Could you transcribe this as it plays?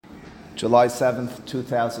July 7th,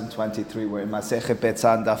 2023. We're in Masechet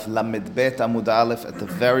Betzan Daf Lamed Bet Amud Aleph at the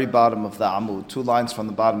very bottom of the Amud. 2 lines from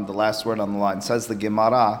the bottom, the last word on the line. Says the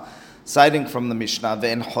Gemara, citing from the Mishnah,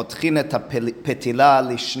 Ve'en chotchin et petila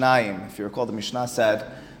lishnayim. If you recall, the Mishnah said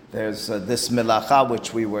there's this melacha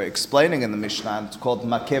which we were explaining in the Mishnah, and it's called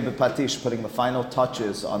makeh b'patish, putting the final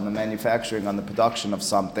touches on the manufacturing, on the production of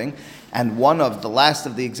something. And one of the last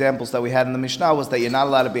of the examples that we had in the Mishnah was that you're not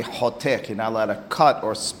allowed to be chotek, you're not allowed to cut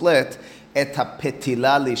or split et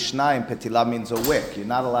petila lishnayim. Petila means a wick. You're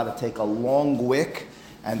not allowed to take a long wick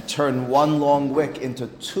and turn one long wick into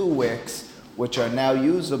 2 wicks, which are now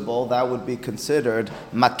usable. That would be considered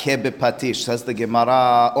makeh b'patish. Says the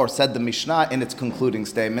Gemara, or said the Mishnah in its concluding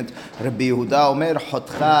statement, Rabbi Yehuda omer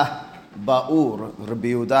chotcha ba'ur. Rabbi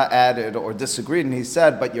Yehuda added or disagreed, and he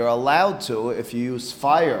said, but you're allowed to, if you use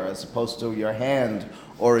fire as opposed to your hand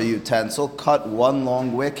or a utensil, cut one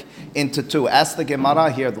long wick into 2. Ask the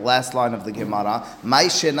Gemara here, the last line of the Gemara, Mai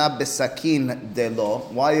shena besakin delo.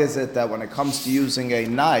 Why is it that when it comes to using a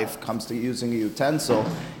knife, comes to using a utensil,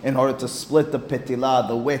 in order to split the petila,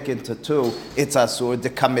 the wick, into 2, it's asur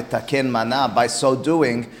dekamitaken mana. By so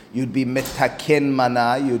doing, you'd be mitaken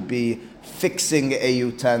mana, you'd be fixing a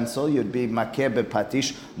utensil, you'd be makeh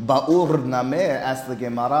b'patish. Ba'ur nameh, ask the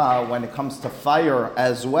Gemara, when it comes to fire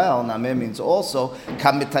as well, nameh means also,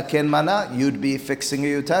 kamitaken mana, you'd be fixing a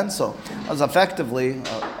utensil. That's effectively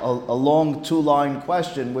a long 2-line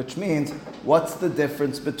question, which means, what's the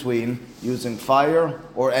difference between using fire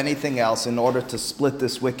or anything else in order to split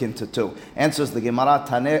this wick into 2? Answers the Gemara,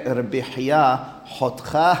 Taneh Rabbi Hiya,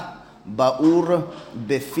 chotcha ba'ur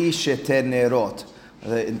befi shete nerot.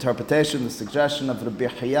 The interpretation, the suggestion of Rabbi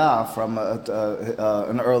Hiya from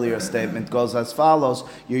an earlier statement goes as follows: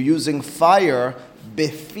 you're using fire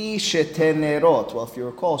befi shete nerot. Well, if you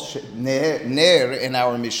recall, ner in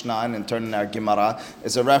our Mishnah and in turn in our Gemara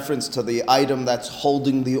is a reference to the item that's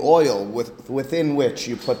holding the oil within which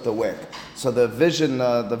you put the wick. So the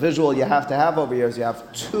visual you have to have over here is you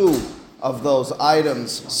have 2 of those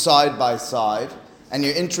items side by side, and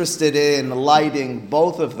you're interested in lighting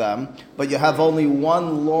both of them, but you have only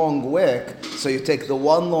one long wick, so you take the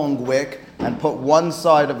one long wick and put one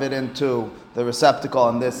side of it into the receptacle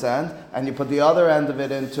on this end, and you put the other end of it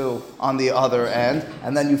into on the other end,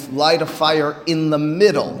 and then you light a fire in the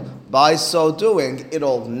middle. By so doing,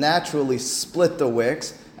 it'll naturally split the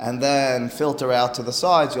wicks, and then filter out to the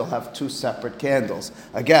sides, you'll have 2 separate candles.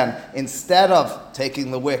 Again, instead of taking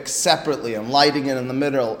the wick separately and lighting it in the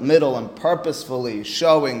middle and purposefully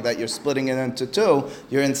showing that you're splitting it into 2,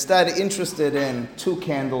 you're instead interested in 2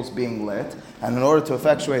 candles being lit. And in order to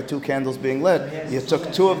effectuate 2 candles being lit, you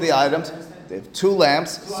took 2 of the items. They have 2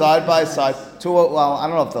 lamps side by side. Well, I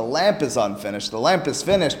don't know if the lamp is unfinished. The lamp is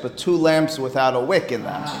finished, but 2 lamps without a wick in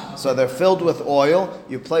them. So they're filled with oil.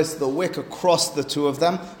 You place the wick across the 2 of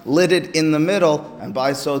them, lit it in the middle, and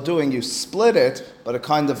by so doing, you split it, but it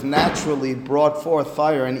kind of naturally brought forth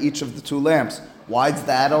fire in each of the 2 lamps. Why is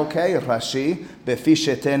that okay? Rashi, befi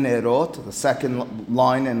shete nerot, the second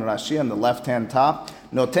line in Rashi on the left-hand top.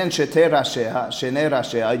 Noten shete rasheha, shene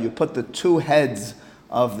rasheha, you put the 2 heads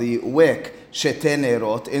of the wick, shete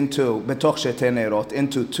nerot, into betoch shete nerot,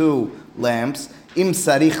 into 2 lamps. Im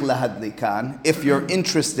sarich lahadlikan, if you're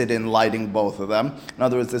interested in lighting both of them. In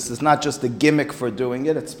other words, this is not just a gimmick for doing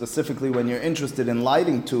it. It's specifically when you're interested in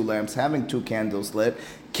lighting 2 lamps, having 2 candles lit,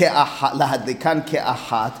 lahadlikan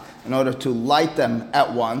ke'ahat, in order to light them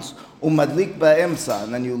at once. Umadlik ba'emsa,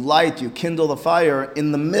 and then you kindle the fire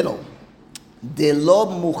in the middle. Delo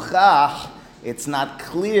muchach, it's not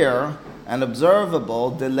clear and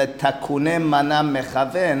observable, de letakune mana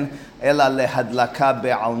mechaven ela lehadlaka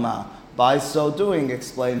be'alma. By so doing,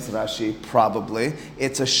 explains Rashi, probably,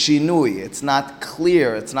 it's a shinui. It's not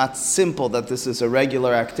clear, it's not simple that this is a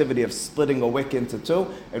regular activity of splitting a wick into 2.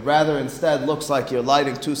 It rather instead looks like you're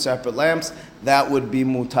lighting 2 separate lamps. That would be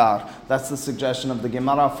mutar. That's the suggestion of the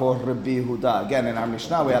Gemara for Rabbi Yehuda. Again, in our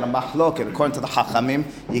Mishnah, we had a mahloket. According to the Chachamim,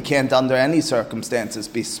 you can't under any circumstances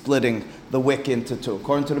be splitting the wick into 2.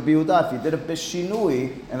 According to Rabbi Yehuda, if you did a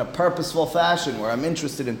bishinui in a purposeful fashion, where I'm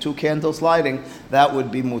interested in 2 candles lighting, that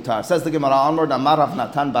would be mutar. Says the Gemara onward, Amar Rav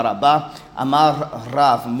Natan bar Abba, Amar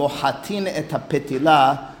Rav, mohatin et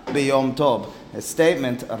petila beyom tov. A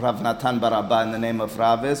statement, Rav Natan bar Abba, in the name of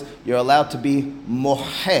Rav, is you're allowed to be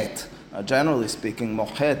mohet. Generally speaking,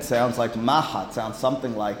 mohet sounds like mahat, sounds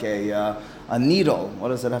something like a needle. What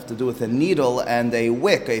does it have to do with a needle and a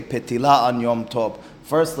wick, a petila on Yom Tov?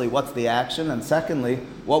 Firstly, what's the action? And secondly,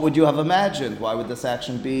 what would you have imagined? Why would this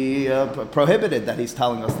action be prohibited that he's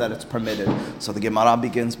telling us that it's permitted? So the Gemara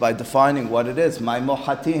begins by defining what it is. Mai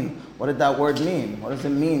mohatin. What did that word mean? What does it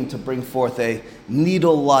mean to bring forth a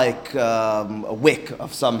needle-like wick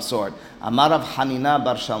of some sort? Amarav Hanina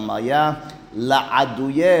bar Shalmaya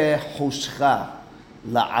la'aduye hushcha.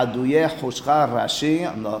 La'aduye hushcha Rashi,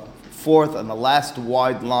 on the fourth and the last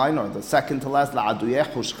wide line, or the second to last, la'aduye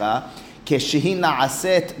hushcha. Keshehi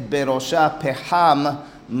na'aset berosha peham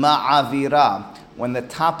ma'avira. When the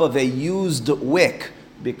top of a used wick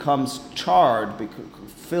becomes charred,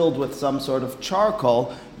 filled with some sort of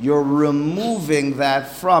charcoal, you're removing that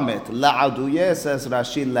from it. La'aduye, says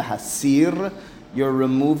Rashi, lehasir. You're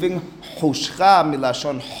removing hushcha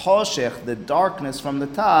milashon hoshech, the darkness from the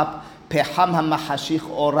top. Peham ha'mahashich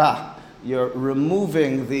ora. You're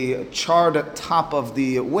removing the charred top of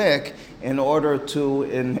the wick in order to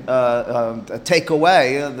take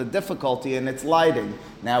away the difficulty in its lighting.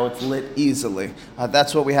 Now it's lit easily.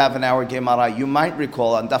 That's what we have in our Gemara. You might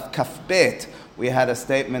recall on Daf Kafbet, we had a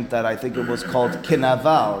statement that I think it was called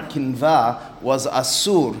kinava. Kinva was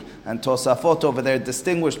asur. And Tosafot over there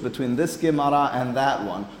distinguished between this Gemara and that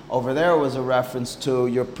one. Over there was a reference to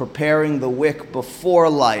you're preparing the wick before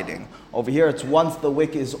lighting. Over here, it's once the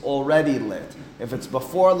wick is already lit. If it's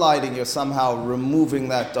before lighting, you're somehow removing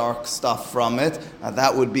that dark stuff from it.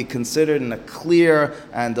 That would be considered in a clear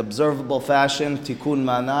and observable fashion. Tikkun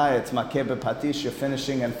mana, it's makeh bepatish, you're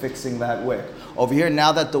finishing and fixing that wick. Over here,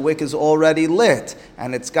 now that the wick is already lit,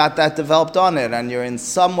 and it's got that developed on it, and you're in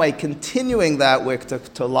some way continuing that wick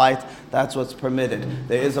to light, that's what's permitted.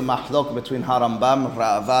 There is a mahlok between Harambam,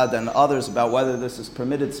 Ra'avad, and others about whether this is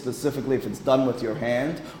permitted specifically if it's done with your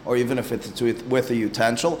hand, or even if it's with a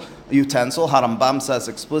utensil. Harambam says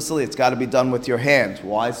explicitly it's got to be done with your hand.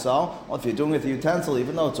 Why so? Well, if you're doing it with a utensil,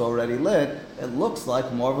 even though it's already lit, it looks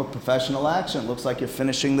like more of a professional action. It looks like you're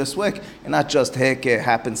finishing this wick. You're not just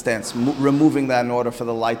happenstance, removing that in order for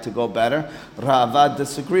the light to go better. Ra'avad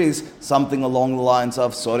disagrees, something along the lines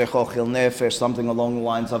of Sorech Ochil Nefesh, something along the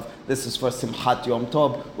lines of this is for Simchat Yom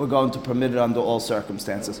Tov. We're going to permit it under all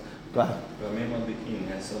circumstances. Go ahead.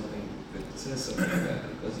 Has something that says something about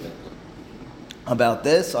it, doesn't it? About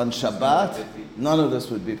this on Shabbat, none of this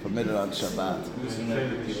would be permitted on Shabbat.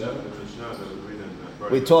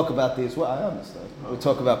 We talk about these. Well, I understand. We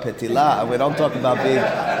talk about petilah. We don't talk about being.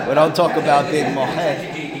 We don't talk about being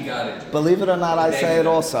mohed. Believe it or not, I say it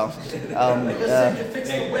also.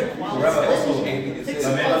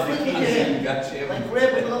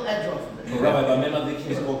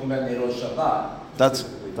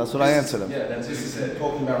 That's what I answered him. Yeah, this is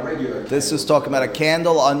talking about regular. This is talking about a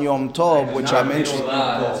candle on Yom Tov, which I'm interested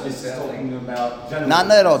in. This is talking about not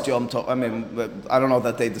Nerot Yom Tov. I mean, I don't know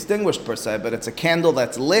that they distinguish per se, but it's a candle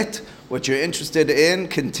that's lit, which you're interested in,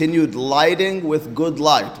 continued lighting with good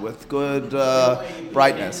light, with good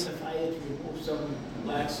brightness.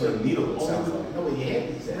 sort of needle, it sounds like. No, with your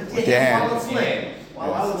hand, he said. With your hand.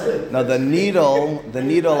 While it's lit. No, the needle,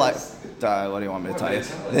 like, what do you want me to tell you?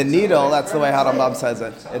 The needle, that's the way Harambam says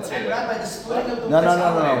it. It's, Rabbi, the splitting of the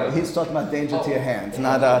no. He's talking about danger to your hand.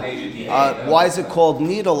 Not why is it called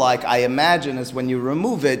needle-like? I imagine is when you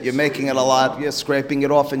remove it, you're making it a lot, you're scraping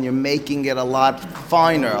it off and you're making it a lot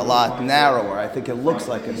finer, a lot narrower. I think it looks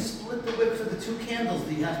like When it. you split the wick for the two candles,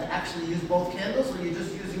 do you have to actually use both candles, or you're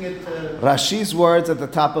just using it to... Rashi's words at the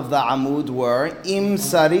top of the Amud were, Im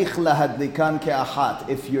sarich lahadlikan ke'achat.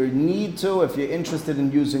 If you need to, if you're interested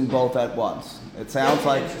in using both at once. It sounds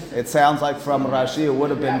like from Rashi it would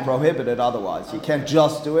have been prohibited otherwise. You can't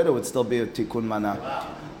just do it, it would still be a tikkun mana.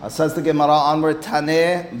 Says the Gemara onward,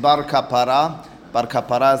 Taneh bar kapara. Bar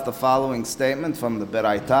kapara is the following statement from the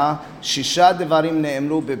Beraita. Shisha devarim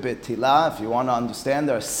ne'emru bebetila. If you want to understand,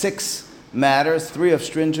 there are 6 matters, 3 of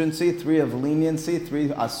stringency, 3 of leniency, 3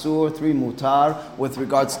 asur, 3 mutar, with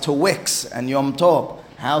regards to wicks and yom tov.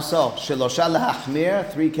 How so? Shelosha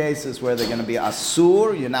lahachmir, 3 cases where they're going to be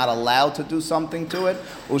asur, you're not allowed to do something to it.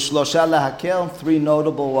 Ushlosha lahakel, 3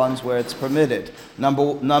 notable ones where it's permitted.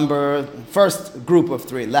 First group of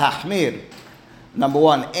 3, lahachmir. Number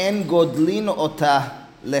 1, en godlin ota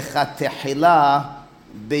lechatehila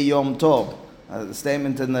beyom tov. The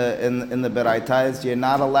statement in the Beraita is you're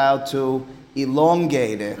not allowed to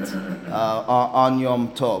elongate it on Yom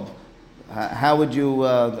Tov. How would you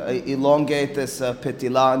elongate this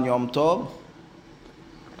petila on Yom Tov?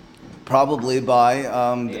 Probably by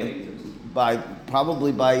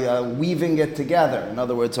weaving it together. In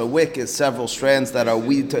other words, a wick is several strands that are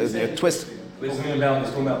twisted. He's talking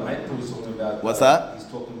about length, or he's talking about... What's that? He's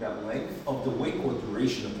talking about length of the wick or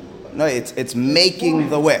duration of the wick? No, it's making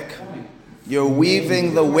the wick. You're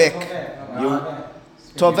weaving the wick.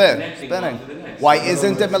 Toveh, spinning. Why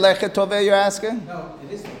isn't it melechet toveh, you're asking? No,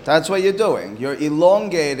 it is. That's what you're doing. You're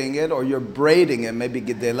elongating it or you're braiding it, maybe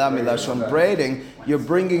gedela milashon braiding. You're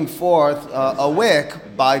bringing forth a wick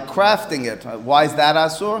by crafting it. Why is that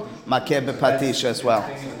asur? Makeh bepatish as well.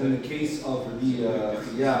 In the case of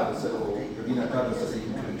Rabbi, so Rabbi Natan says that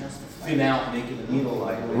you can thin out, make it a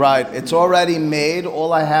needle-like. Right, it's already made.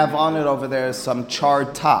 All I have on it over there is some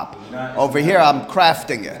charred top. Over here, I'm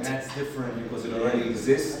crafting And it. that's different because it already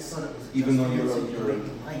exists, even though you're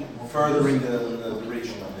furthering the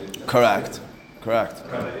duration of it. Correct.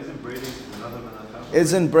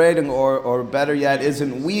 Isn't braiding, or better yet,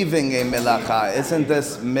 isn't weaving a melacha? Isn't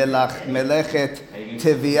this melechet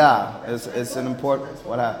tiviyah? Is an important.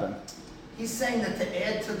 What happened? He's saying that to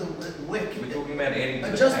add to the wick, We're talking about adding to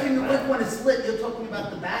the adjusting the back, wick when it's lit, you're talking about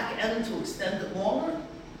the back end to extend it longer?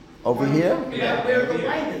 Over Or you're here? talking about where the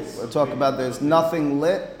light is? We're talking about there's nothing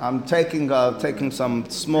lit. I'm taking some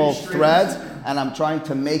small threads and I'm trying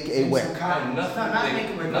to make a wick.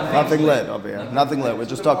 Nothing lit over here. Nothing lit. We're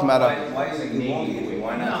just talking about Why is it elongating?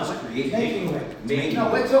 Why not just create Making wick.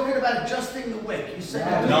 No, we're talking about adjusting the wick. You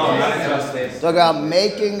said. No, not adjusting. talking about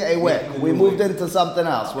making a wick. We moved into something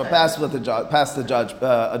else. We're past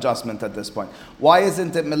the adjustment at this point. Why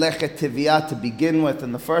isn't it melechet tiviyah to begin with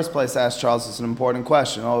in the first place? Asked Charles. It's an important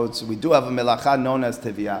question. We do have a melacha known as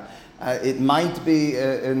tiviyah. It might be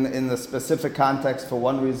in the specific context for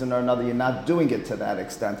one reason or another, you're not doing it to that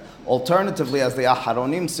extent. Alternatively, as the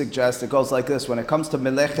Aharonim suggest, it goes like this. When it comes to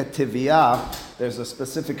melechet tiviyah, there's a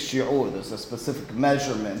specific shi'ur, there's a specific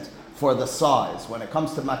measurement for the size. When it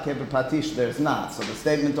comes to makeh b'patish, there's not. So the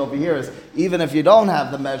statement over here is, even if you don't have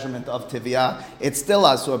the measurement of tiviyah, it's still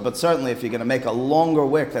asur, but certainly if you're going to make a longer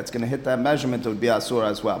wick that's going to hit that measurement, it would be asur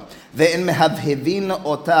as well. Ve'in mehavhivin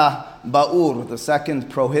otah ba'ur, the second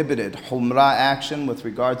prohibited humra action with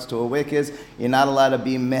regards to a wick is, you're not allowed to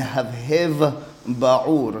be mehavhiv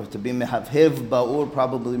ba'ur. To be mehavhiv ba'ur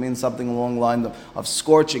probably means something along the line of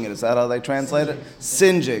scorching it. Is that how they translate it?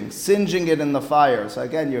 Singeing it in the fire. So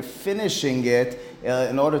again, you're finishing it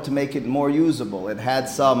in order to make it more usable. It had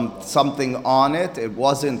something on it. It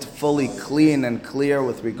wasn't fully clean and clear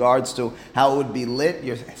with regards to how it would be lit.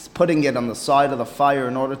 You're putting it on the side of the fire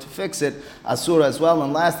in order to fix it. Asura as well.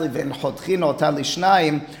 And lastly,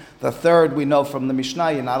 the third, we know from the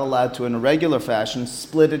Mishnah, you're not allowed to, in a regular fashion,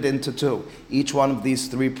 split it into two. Each one of these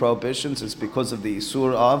three prohibitions is because of the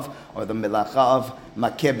Isur of, or the Melacha of,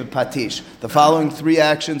 Makeh b'patish. The following three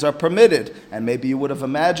actions are permitted, and maybe you would have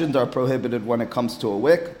imagined are prohibited when it comes to a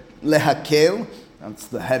wick. Lehakel, that's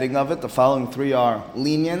the heading of it. The following three are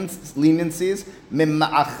leniencies.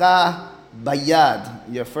 Mimma'acha bayad.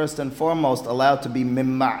 You're first and foremost allowed to be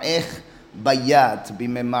mimma'ech bayad. To be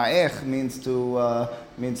mimma'ech means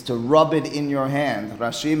to rub it in your hand.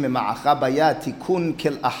 Rashi mima'acha bayad tikun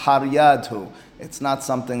kil ahar yadhu. It's not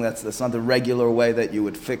something that's not the regular way that you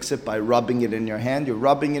would fix it by rubbing it in your hand. You're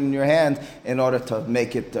rubbing it in your hand in order to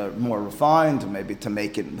make it more refined, maybe to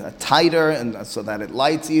make it tighter, and so that it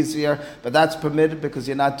lights easier. But that's permitted because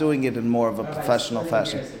you're not doing it in more of a professional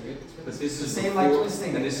fashion. But this is before,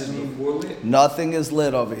 and this is before lit? Nothing is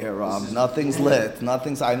lit over here, Rob. Nothing's lit.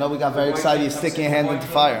 I know we got very excited. You're sticking your hand into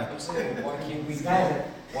fire. I'm saying, why can't we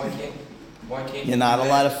Why can't You're not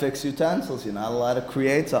allowed to fix utensils. You're not allowed to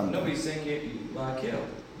create something. Nobody's saying kill.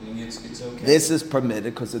 I mean, it's okay. This is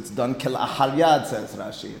permitted because it's done kil ahar yad, says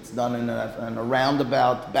Rashi. It's done in a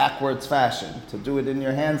roundabout, backwards fashion. To do it in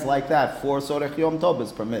your hands like that for Sorech Yom Tov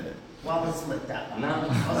is permitted. While it's lit that one. No.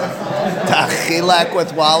 Tachilak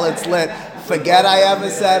with while it's lit. Forget I ever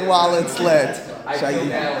said while it's lit. So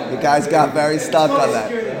you guys got very stuck on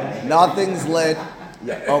that. Nothing's lit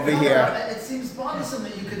over here. It seems bothersome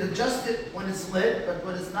that you could adjust it when it's lit, but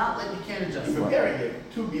when it's not lit, you can't adjust it. Preparing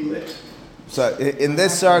it to be lit. So in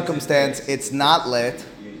this circumstance, it's not lit,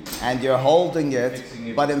 and you're holding it,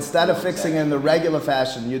 but instead of fixing it in the regular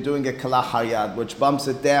fashion, you're doing a kala hayad, which bumps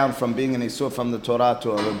it down from being an isur from the Torah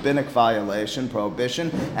to a rabbinic violation,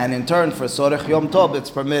 prohibition, and in turn, for Sorech Yom Tov, it's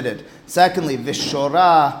permitted. Secondly,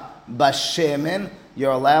 vishora bashemen,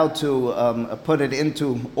 you're allowed to put it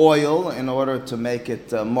into oil in order to make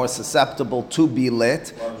it more susceptible to be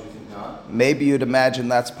lit. Why would you think not? Maybe you'd imagine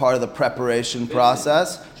that's part of the preparation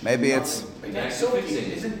process. Maybe it's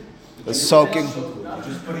the soaking.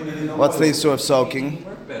 What's the issue of soaking?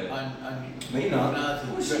 You're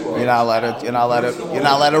not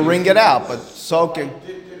allowed to wring it out, but soaking.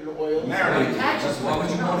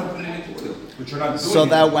 So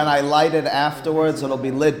that when I light it afterwards, it'll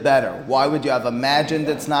be lit better. Why would you have imagined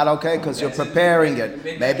it's not okay? Because you're preparing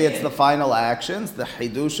it. Maybe it's the final actions. The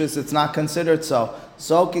hidush is it's not considered so.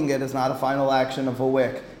 Soaking it is not a final action of a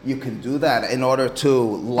wick. You can do that in order to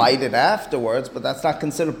light it afterwards, but that's not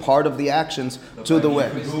considered part of the actions to the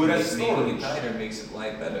wick. Do it as Making it storage. tighter makes it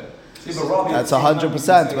light better. See, but Rabbi, That's at the same time,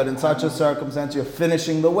 100%, you say- but in such a circumstance, you're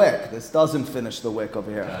finishing the wick. This doesn't finish the wick over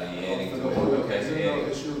here. You're adding to it. Okay, so you're adding.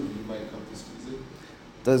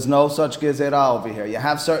 There's no such gezerah over here. You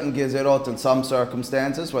have certain gezerot in some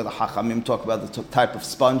circumstances where the Hachamim talk about the type of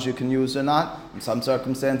sponge you can use or not. In some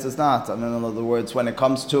circumstances, not. I mean, in other words, when it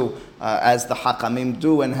comes to, as the Hachamim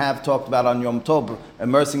do and have talked about on Yom Tov,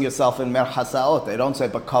 immersing yourself in mer hasaot, they don't say,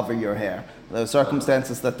 but cover your hair. There are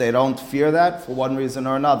circumstances that they don't fear that for one reason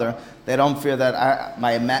or another. They don't fear that.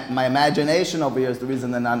 My imagination over here is the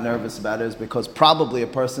reason they're not nervous about it is because probably a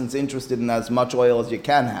person's interested in as much oil as you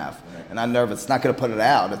can have. And not nervous. It's not going to put it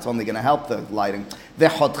out. It's only going to help the lighting. And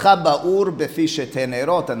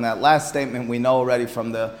that last statement we know already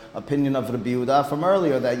from the opinion of Rabbi Yehuda from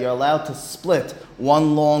earlier that you're allowed to split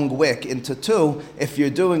one long wick into two if you're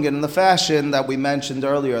doing it in the fashion that we mentioned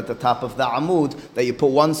earlier at the top of the amud, that you put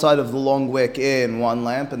one side of the long wick in one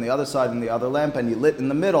lamp and the other side in the other lamp and you lit in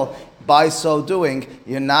the middle. By so doing,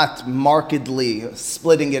 you're not markedly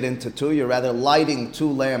splitting it into two. You're rather lighting two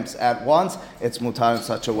lamps at once. It's mutar in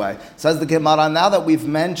such a way. Says the Gemara, now that we've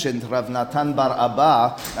mentioned Rav Natan bar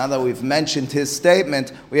Abba, now that we've mentioned his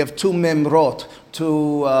statement, we have two mimrot,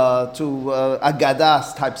 two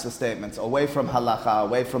agadas types of statements, away from halacha,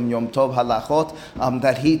 away from Yom Tov halachot,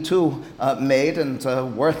 that he too made, and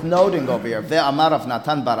worth noting over here. Ve'amar Rav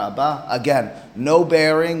Natan bar Abba, again, no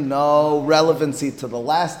bearing, no relevancy to the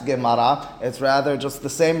last Gemara. It's rather just the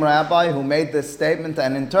same rabbi who made this statement,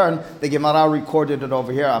 and in turn, the Gemara recorded it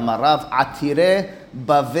over here. Amarav atire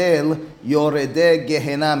Bavel yorede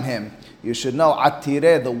gehenam him. You should know,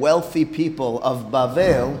 atire, the wealthy people of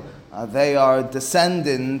Bavel, they are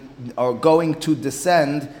descending, or going to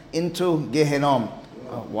descend into Gehenom.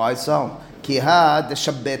 Why so? Kiha de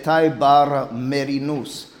Shabbetai bar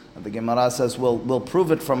Merinus. The Gemara says we'll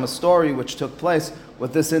prove it from a story which took place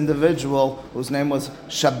with this individual whose name was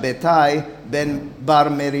Shabbetai ben bar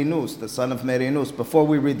Merinus, the son of Merinus. Before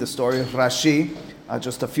we read the story, Rashi,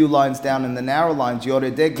 just a few lines down in the narrow lines,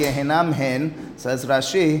 Yorede Gehenam hen, says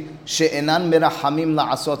Rashi, she'enan mirahamim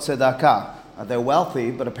la'asot tzedakah. They're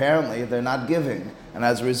wealthy, but apparently they're not giving. And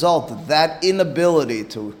as a result, that inability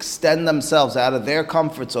to extend themselves out of their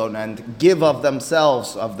comfort zone and give of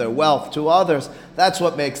themselves, of their wealth to others, that's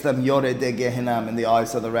what makes them Yoreh de Gehinam in the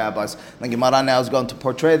eyes of the rabbis. And the Gemara now is going to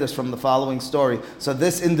portray this from the following story. So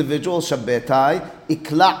this individual, Shabbetai,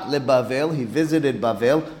 ikla le Bavel, he visited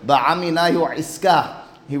Bavel, ba'aminayu iska.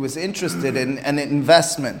 He was interested in an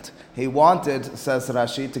investment. He wanted, says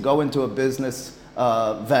Rashi, to go into a business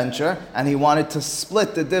venture, and he wanted to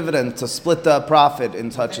split the dividend, to split the profit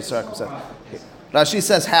in such a circumstance. Rashi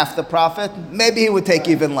says half the profit. Maybe he would take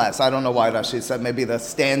even less. I don't know why Rashi said maybe the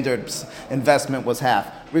standard investment was half.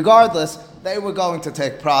 Regardless, they were going to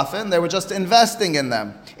take profit, and they were just investing in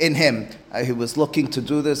him. He was looking to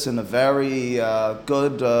do this in a very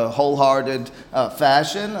good, wholehearted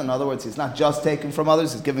fashion. In other words, he's not just taking from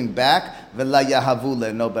others, he's giving back. V'la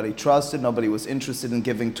yahavule. Nobody trusted, nobody was interested in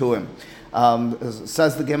giving to him.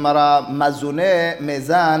 Says the Gemara, Mazune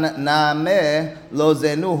mezan naame lo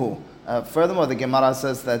zenuhu. Furthermore, the Gemara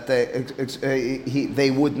says that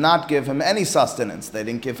they would not give him any sustenance. They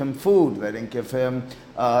didn't give him food. They didn't give him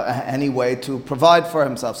any way to provide for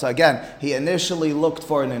himself. So again, he initially looked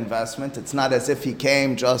for an investment. It's not as if he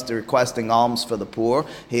came just requesting alms for the poor.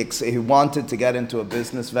 He wanted to get into a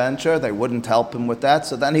business venture. They wouldn't help him with that.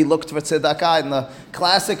 So then he looked for tzedakah in the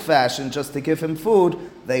classic fashion, just to give him food.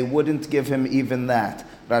 They wouldn't give him even that.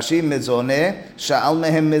 Rashi mizoneh, sha'al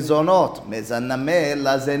mehem mizonot, mezanameh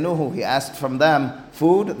lazenuhu. He asked from them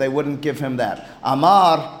food, they wouldn't give him that.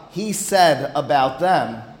 Amar, he said about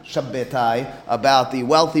them, Shabbetai, about the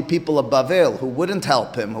wealthy people of Bavel who wouldn't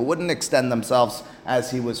help him, who wouldn't extend themselves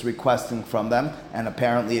as he was requesting from them, and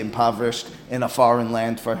apparently impoverished in a foreign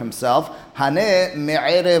land for himself. Haneh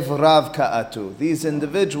me'erev rav ka'atu. These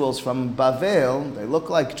individuals from Bavel, they look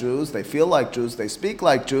like Jews, they feel like Jews, they speak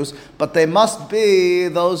like Jews, but they must be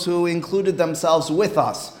those who included themselves with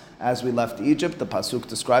us. As we left Egypt, the Pasuk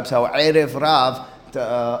describes how erev rav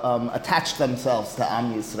attached themselves to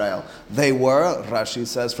Am Yisrael. They were, Rashi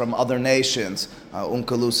says, from other nations.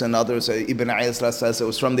 Unkelus and others, Ibn Ezra says it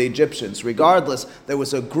was from the Egyptians. Regardless, there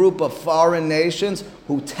was a group of foreign nations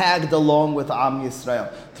who tagged along with Am Yisrael.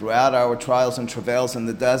 Throughout our trials and travails in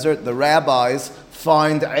the desert, the rabbis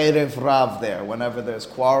find Erev Rav there. Whenever there's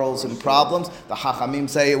quarrels and problems, the Chachamim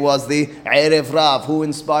say it was the Erev Rav. Who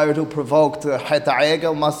inspired, who provoked the Het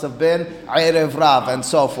HaEgel must have been Erev Rav, and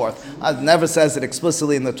so forth. It never says it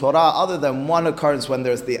explicitly in the Torah, other than one occurrence when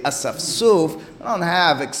there's the Asaf Suf. We don't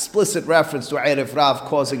have explicit reference to Erev Rav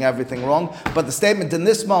causing everything wrong, but the statement in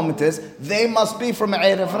this moment is, they must be from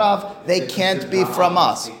Erev Rav, they can't be from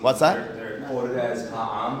us. What's that? They're quoted as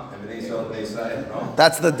Ha'am, and Beisah, no?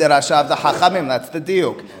 That's the Dirasha of the Chachamim, that's the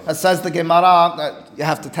Diuk. It says the Gemara, you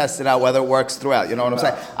have to test it out whether it works throughout, you know what I'm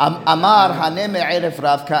saying? Amar Hanem Erev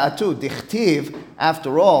Rav Ka'atu, Dichtiv,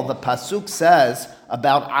 after all, the Pasuk says,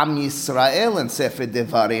 about Am Yisrael in Sefer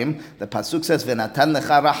Devarim, the Pasuk says, "V'natan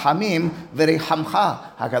lecha rachamim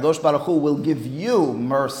v'rihamcha." Hakadosh Baruch Hu will give you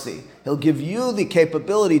mercy. He'll give you the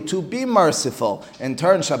capability to be merciful. In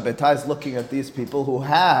turn, Shabbatai is looking at these people who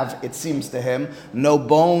have, it seems to him, no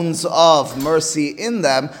bones of mercy in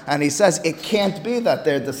them, and he says it can't be that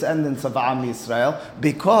they're descendants of Am Yisrael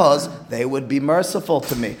because they would be merciful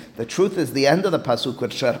to me. The truth is, the end of the Pasuk,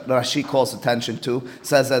 which Rashi calls attention to,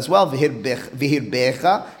 says as well, "V'hir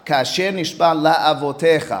becha kasher nishba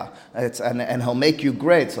la'avotecha." And he'll make you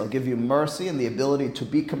great. So he'll give you mercy and the ability to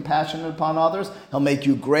be compassionate upon others. He'll make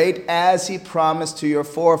you great as he promised to your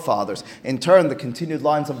forefathers. In turn, the continued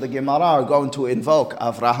lines of the Gemara are going to invoke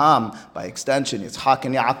Avraham, by extension, Yitzhak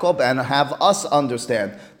and Yaakov, and have us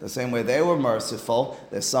understand the same way they were merciful.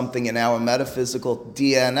 There's something in our metaphysical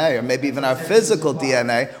DNA, or maybe even our physical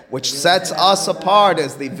DNA, which sets us apart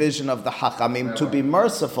as the vision of the Hachamim to be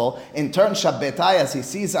merciful. In turn, Shabbatai, as he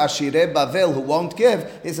sees Ashirei Bavel who won't give,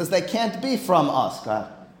 he says they can't be from us. God.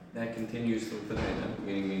 That continues for them,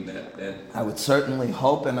 meaning that I would certainly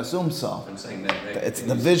hope and assume so. I'm saying that It's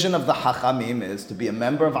the vision of the Hachamim is to be a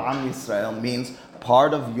member of Am Yisrael means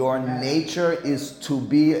part of your nature is to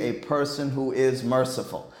be a person who is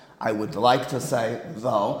merciful. I would like to say,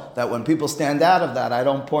 though, that when people stand out of that, I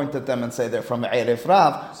don't point at them and say they're from Erev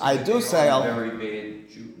Rav. I do say, very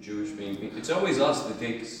bad Jewish being. It's always us that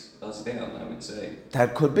takes us down, I would say.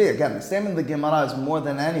 That could be. Again, the statement of the Gemara is more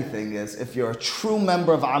than anything is if you're a true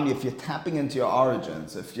member of Am, if you're tapping into your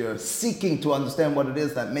origins, if you're seeking to understand what it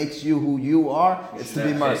is that makes you who you are, it's to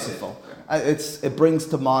be merciful. It brings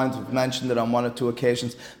to mind, we've mentioned it on one or two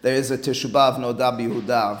occasions, there is a Teshuvah of Noda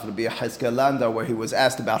B'Yehuda, of Rabbi Yechezkel Landau, where he was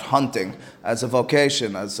asked about hunting as a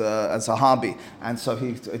vocation, as a hobby. And so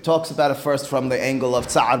he talks about it first from the angle of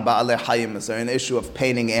Tza'ar Ba'alei Hayim. Is there an issue of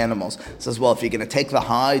painting animals? He says, well, if you're going to take the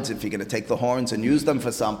hides, if you're going to take the horns and use them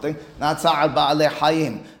for something, not Tza'ar Ba'alei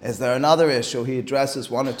Hayim. Is there another issue? He addresses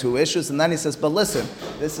one or two issues, and then he says, but listen,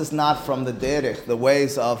 this is not from the derech, the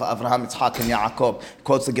ways of Avraham, Yitzhak, and Yaakov. He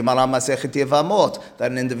quotes the Gemara Masechet Yevamot,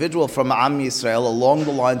 that an individual from Am Yisrael, along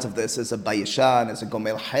the lines of this, is a Bayishan, is a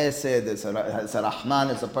Gomel Chesed, is a Rahman,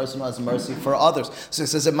 is a person who has mercy for others. So he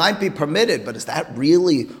says it might be permitted, but is that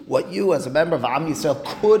really what you, as a member of Am Yisrael,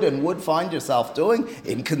 could and would find yourself doing?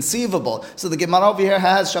 Inconceivable. So the Gemara over here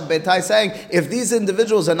has Shabbatai saying, if these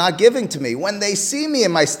individuals are not giving to me, when they see me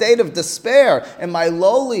in my state of despair, in my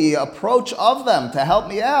lowly approach of them to help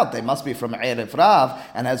me out, they must be from Erev Rav.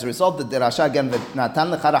 And as a result, the Dirasha again,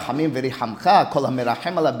 Natan lecha rachamim v'rihamcha kol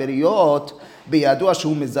hamerachem al haberiyot biyadua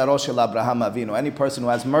shu mizaro shel Abraham Avinu. Any person who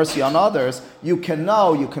has mercy on others, you can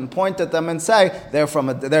know, you can point at them and say they're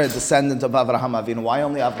a descendant of Abraham Avinu. Why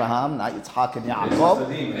only Abraham, not Yitzhak and Yaakov?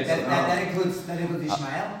 That includes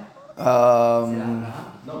Ishmael?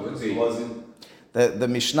 No, it wasn't. The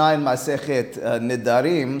Mishnah in Masechet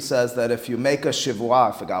Nidarim says that if you make a shivua,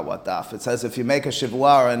 I forgot what daf, it says if you make a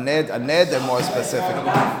shivua or a neder more specific.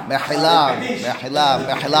 Mehila,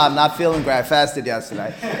 I'm not feeling great, I fasted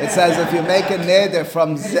yesterday. It says if you make a neder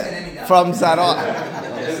from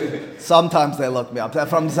Zarah, sometimes they look me up.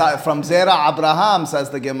 From Zera Abraham, says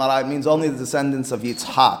the Gemara, it means only the descendants of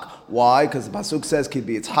Yitzhak. Why? Because the Pasuk says, Ki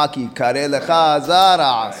b'Yitzhak yikare lecha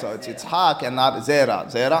zara. So it's Yitzhak and not Zera.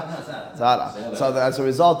 Zara. So as a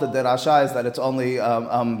result, the Derasha is that it's only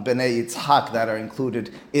Bnei Yitzhak that are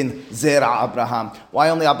included in Zera Abraham. Why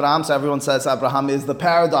only Abraham? So everyone says Abraham is the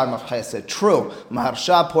paradigm of Chesed. True.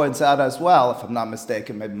 Maharsha points out as well, if I'm not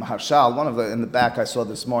mistaken, maybe Maharsha, one of the in the back I saw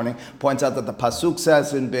this morning, points out that the Pasuk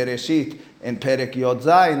says in Bereshit, in Perek Yod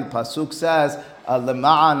Zayin, the Pasuk says,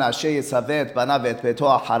 למען אשר יצווה את בניו ואת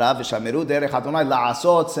ביתו אחריו ושמרו דרך אדוני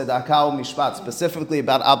לעשות צדקה ומשפט. Specifically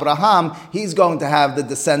about Abraham, he's going to have the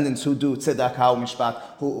descendants who do tzedakah u'mishpat.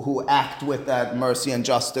 who act with that mercy and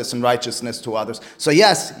justice and righteousness to others. So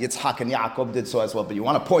yes, Yitzhak and Yaakov did so as well, but you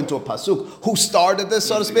want to point to a pasuk who started this,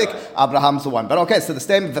 so to speak? Abraham's the one. But okay, so the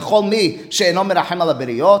statement, V'chol mi she'eno merachem ala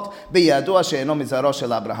beriyot, b'yadua she'eno mizaro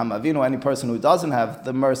shel Abraham Avinu, any person who doesn't have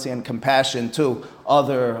the mercy and compassion to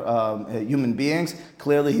other human beings,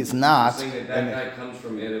 clearly he's not. He's saying that guy comes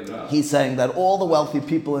from Erev Rav. He's saying that all the wealthy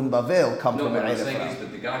people in Bavel come No, from what I'm Erev saying Rav. is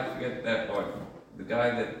that the guy, forget that part, the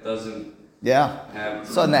guy that doesn't Yeah. have...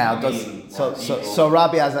 So now, evil. so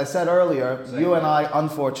Rabbi, as I said earlier, you and I,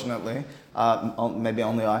 unfortunately, maybe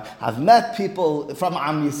only I, have met people from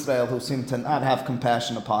Am Yisrael who seem to not have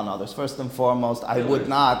compassion upon others. First and foremost, I would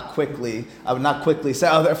not quickly say,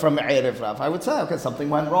 oh, they're from Erev Rav. I would say, okay, something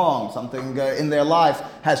went wrong, something in their life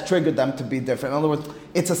has triggered them to be different. In other words,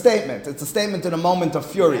 it's a statement. It's a statement in a moment of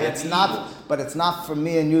fury. It's not for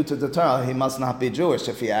me and you to determine, he must not be Jewish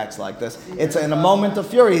if he acts like this. It's in a moment of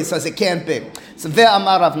fury, he says it can't be. So,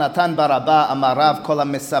 ve'amar Rav Natan bar Abba, amar Rav kol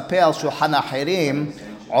ha-misapeh al shulchan achirim,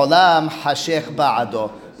 Olam hashech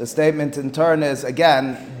ba'ado. The statement in turn is,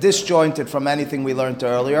 again, disjointed from anything we learned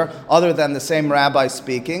earlier, other than the same rabbi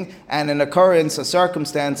speaking, and an occurrence, a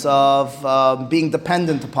circumstance of being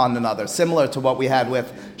dependent upon another, similar to what we had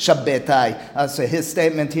with Shabbetai. So his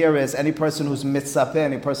statement here is, any person who's mitzapeh,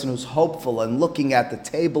 any person who's hopeful and looking at the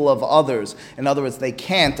table of others, in other words, they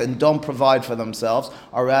can't and don't provide for themselves,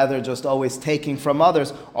 or rather just always taking from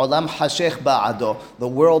others, Olam hashech ba'ado. The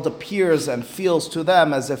world appears and feels to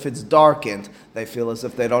them as if it's darkened. They feel as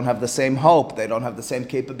if they don't have the same hope, they don't have the same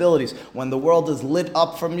capabilities. When the world is lit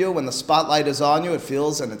up from you, when the spotlight is on you, it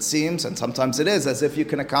feels and it seems, and sometimes it is, as if you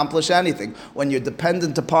can accomplish anything. When you're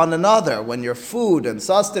dependent upon another, when your food and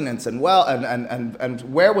sustenance and and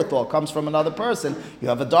wherewithal comes from another person, you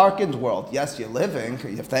have a darkened world. Yes, you're living,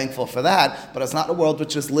 you're thankful for that, but it's not a world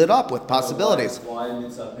which is lit up with possibilities. Why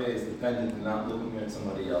mitzapeh is dependent and not looking at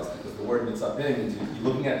somebody else? Because the word mitzapeh means you're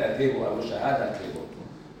looking at that table, I wish I had that table.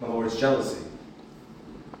 In other words, jealousy.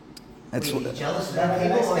 Wait, he's jealous of that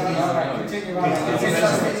table? Or he's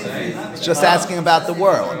It's just asking about the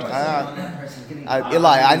world.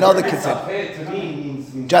 Eli, I know the kids.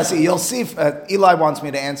 Jesse, you'll see. Eli wants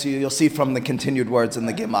me to answer you. You'll see from the continued words in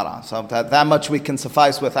the Gemara. So that much we can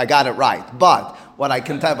suffice with. I got it right. But what I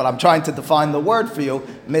can tell, but I'm trying to define the word for you.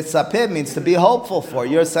 Mitzapeh means to be hopeful for.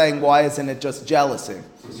 You're saying, why isn't it just jealousy?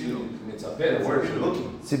 Mitzapeh, the word you're looking.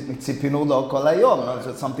 Tzipinu lo kol hayom.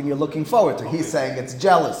 It's something you're looking forward to. He's saying it's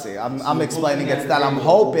jealousy. I'm explaining it's that I'm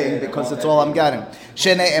hoping because it's all I'm getting.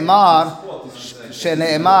 Shene'emar.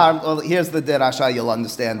 Well, here's the derasha. You'll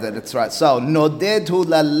understand that it's right. So nodedu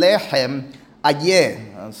lalechem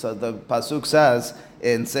ayeh. So the pasuk says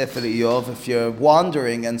in Sefer Iyov, if you're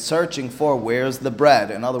wandering and searching for where's the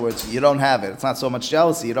bread, in other words, you don't have it. It's not so much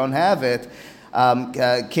jealousy. You don't have it.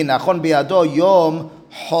 Ki nachon biado yom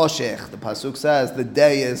Hoshech. The pasuk says the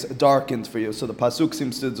day is darkened for you. So the pasuk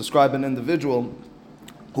seems to describe an individual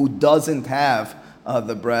who doesn't have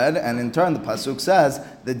the bread, and in turn the pasuk says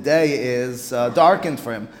the day is darkened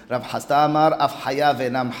for him. Rav Hasta Amar Af Haya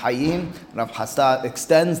Ve'enam Hayim. Rav Hasta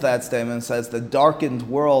extends that statement and says the darkened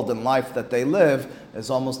world and life that they live is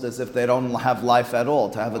almost as if they don't have life at all.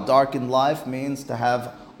 To have a darkened life means to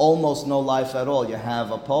have almost no life at all. You have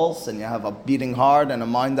a pulse and you have a beating heart and a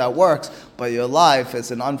mind that works, but your life is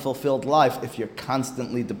an unfulfilled life if you're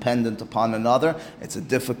constantly dependent upon another. It's a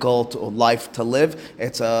difficult life to live.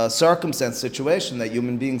 It's a circumstance, situation that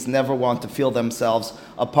human beings never want to feel themselves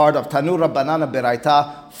a part of. Tanura Banana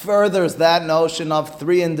Beraita furthers that notion of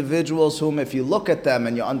three individuals whom, if you look at them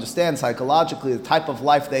and you understand psychologically the type of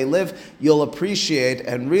life they live, you'll appreciate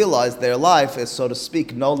and realize their life is, so to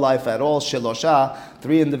speak, no life at all. Shilosha,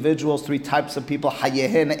 three individuals, three types of people.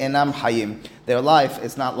 Hayehen enam hayim. Their life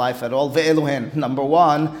is not life at all. Ve'eluhen. Number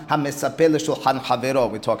one, hamisapeh l'shulchan havero.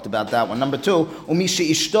 We talked about that one. Number two, umishi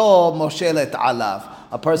ishto moshelet alav.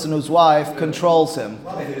 A person whose wife controls him.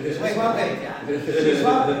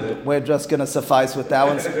 We're just going to suffice with that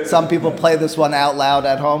one. Some people play this one out loud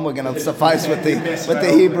at home. We're going to suffice with the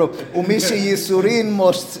Hebrew. Umishi yisurin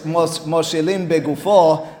moshelin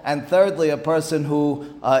begufo. And thirdly, a person who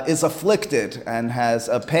is afflicted and has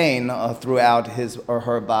a pain throughout his or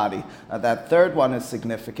her body. That third one is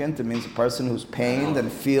significant. It means a person who's pained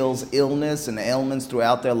and feels illness and ailments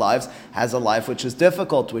throughout their lives has a life which is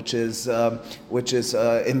difficult, which is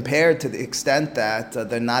impaired to the extent that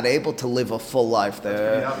they're not able to live a full life.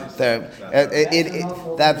 That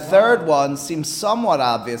third one seems somewhat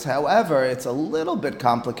obvious. However, it's a little bit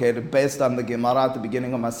complicated based on the Gemara at the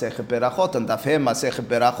beginning of Masechet Berachot and Daf He Masechet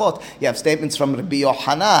Berachot. berachot. You have statements from Rabbi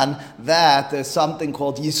Yochanan that there's something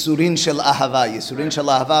called Yisurin Shel Ahava. Yisurin Shel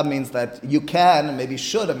Ahava means that you can, and maybe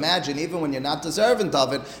should imagine, even when you're not deserving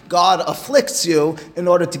of it, God afflicts you in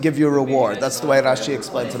order to give you a reward. That's the way Rashi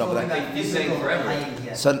explains it over there. He's saying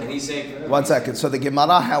forever. So, and he's saying forever. One second. So the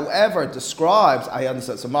Gemara, however, describes, I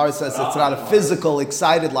understand. So Mari says it's not a physical,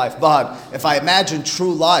 excited life, but if I imagine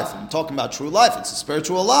true life, I'm talking about true life, it's a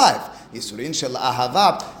spiritual life. Yisurin Shel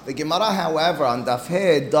Ahava. The Gemara, however, on Daf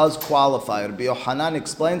He does qualify. Rabbi Yochanan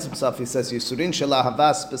explains himself. He says Yisurin Shel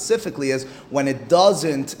Ahava specifically is when it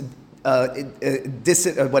doesn't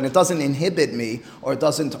when it doesn't inhibit me or it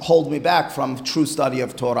doesn't hold me back from true study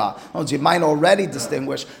of Torah. You might already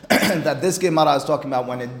distinguish that this Gemara is talking about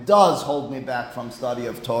when it does hold me back from study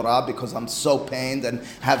of Torah because I'm so pained and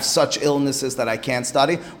have such illnesses that I can't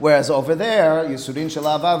study. Whereas over there, Yisurin Shel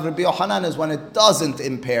Ahava, Rabbi Yochanan is when it doesn't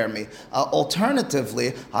impair me.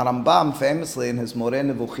 Alternatively, Rambam famously in his Moreh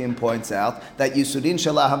Nevuchim points out that Yisurin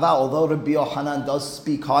Shel Ahava, although Rabbi Yochanan does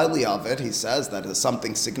speak highly of it, he says that is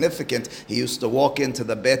something significant. He used to walk into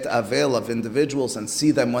the Bet Avel of individuals and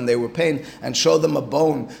see them when they were pained and show them a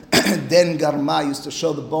bone. Den Garma used to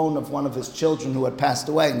show the bone of one of his children who had passed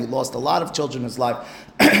away, and he lost a lot of children in his life,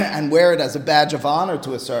 and wear it as a badge of honor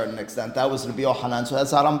to a certain extent. That was Rabbi Yochanan. So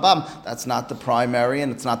as Rambam, that's not the primary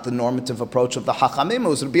and it's not the normative approach of the Chachamim. It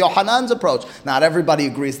was Rabbi Yochanan's approach. Not everybody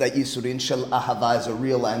agrees that Yisurin Shel Ahava is a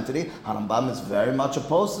real entity. Rambam is very much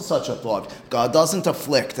opposed to such a thought. God doesn't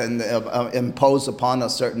afflict and impose upon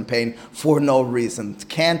us certain pain for no reason.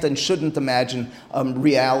 Can't and shouldn't imagine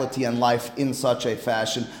reality and life in such a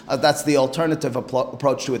fashion. That's the alternative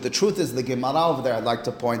approach to it. The truth is the Gemara over there, I'd like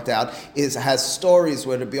to point out, has stories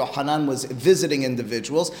where Rabbi Yochanan was visiting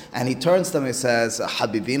individuals and he turns to them and says,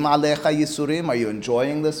 Habibim alecha yisurim, are you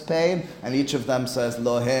enjoying this pain? And each of them says,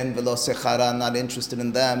 Lohen velo sechara, not interested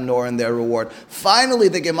in them nor in their reward. Finally,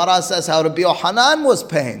 the Gemara says how Rabbi Yochanan was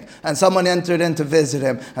pained and someone entered in to visit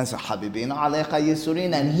him and said, Habibim alecha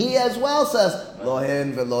yisurin, and he as well says,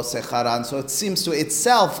 Lohen velo secharan. So it seems to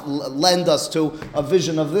itself lend us to a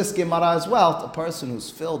vision of this Gemara as well. A person who's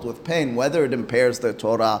filled with pain, whether it impairs their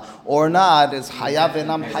Torah or not, is hayav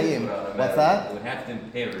enam hayim. What's that? It would have to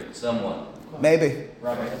impair it, someone. Maybe.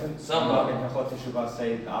 Rabbi, doesn't Someone. Hilchot Teshuvah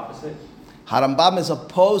say the opposite? Harambam is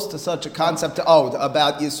opposed to such a concept.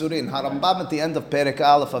 About Yisurin. Harambam at the end of Perek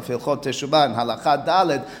Aleph of Hilchot Teshuvah and Halakha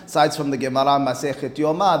Daled cites from the Gemara Masechet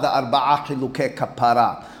Yoma the Arba'a Chiluke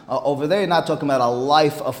Kapara. Over there, you're not talking about a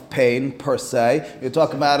life of pain per se. You're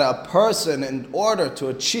talking about a person in order to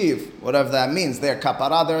achieve whatever that means, their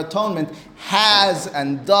kapara, their atonement, has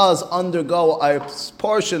and does undergo a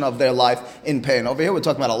portion of their life in pain. Over here, we're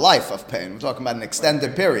talking about a life of pain. We're talking about an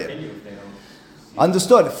extended period.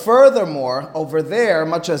 Understood. Furthermore, over there,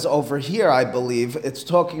 much as over here, I believe, it's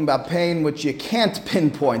talking about pain which you can't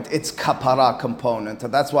pinpoint its kapara component.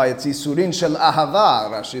 And that's why it's Yisurin Shel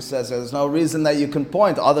Ahava. Rashi says there's no reason that you can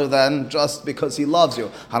point other than just because he loves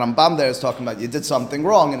you. Harambam there is talking about you did something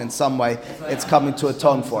wrong and in some way it's coming to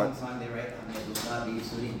atone for it.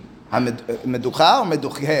 Meducha or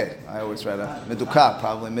meduche? I always read it. Meducha,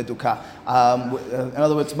 probably meducha. In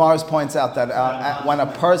other words, Mars points out that when a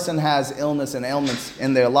person has illness and ailments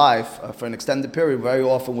in their life for an extended period, very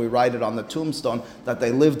often we write it on the tombstone that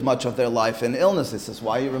they lived much of their life in illness. He says,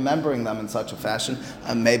 why are you remembering them in such a fashion?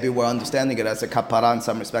 And maybe we're understanding it as a kapara in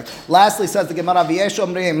some respect. Lastly, says the Gemara, V'yesh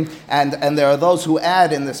omrim, and there are those who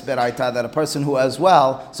add in this beraita that a person who as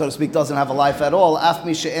well, so to speak, doesn't have a life at all, af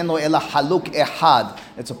mi she'eno ela haluk ehad.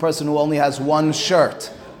 It's a person who only has one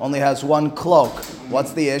shirt, only has one cloak.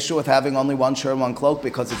 What's the issue with having only one shirt and one cloak?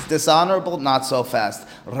 Because it's dishonorable? Not so fast.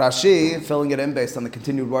 Rashi, filling it in based on the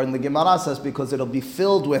continued word in the Gemara, says because it'll be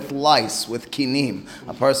filled with lice, with kinim.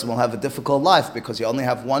 A person will have a difficult life because you only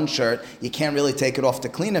have one shirt. You can't really take it off to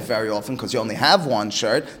clean it very often because you only have one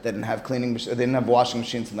shirt. They didn't have washing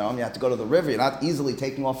machines in their home. You have to go to the river. You're not easily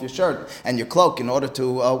taking off your shirt and your cloak in order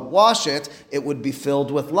to wash it. It would be filled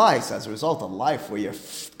with lice. As a result, a life where you're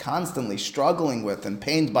constantly struggling with and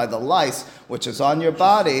pained by the lice, which is on your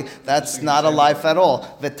body, that's not a life at all.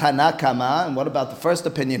 V'tanakama, and what about the first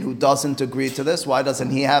opinion who doesn't agree to this? Why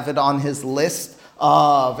doesn't he have it on his list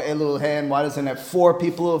of Eluhen? Why doesn't it have four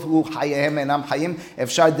people who hayem enam hayim?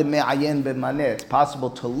 Efshar deme'ayen b'maneh. It's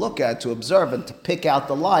possible to look at, to observe, and to pick out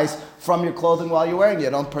the lice from your clothing while you're wearing it. You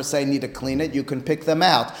don't per se need to clean it. You can pick them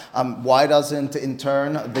out. Why doesn't, in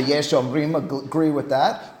turn, the Yesh Omrim agree with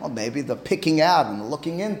that? Well, maybe the picking out and the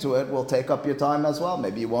looking into it will take up your time as well.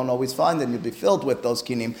 Maybe you won't always find it and you'll be filled with those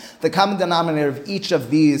kinim. The common denominator of each of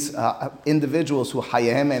these individuals who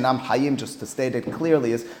hayehem enam hayim, just to state it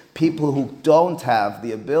clearly, is people who don't have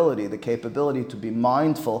the ability, the capability to be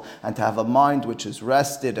mindful and to have a mind which is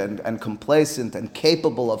rested and complacent and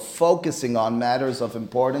capable of focusing on matters of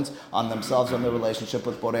importance on themselves and their relationship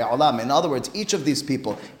with Borei Olam. In other words, each of these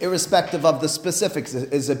people, irrespective of the specifics,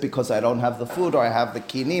 is it because I don't have the food, or I have the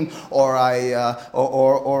kinim, or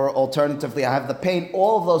or alternatively I have the pain?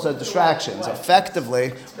 All of those are distractions.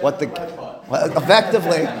 Effectively,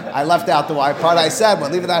 I left out the why part. I said,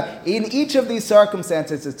 well, leave it out. In each of these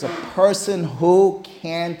circumstances, it's a person who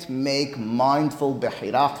can't make mindful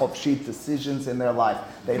bechira chopshit decisions in their life.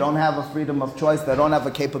 They don't have a freedom of choice. They don't have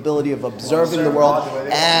a capability of observing the world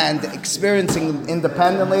and experiencing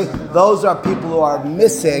independently. Those are people who are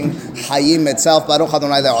missing Hayim itself. Baruch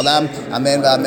Adonai Le'olam. Amen.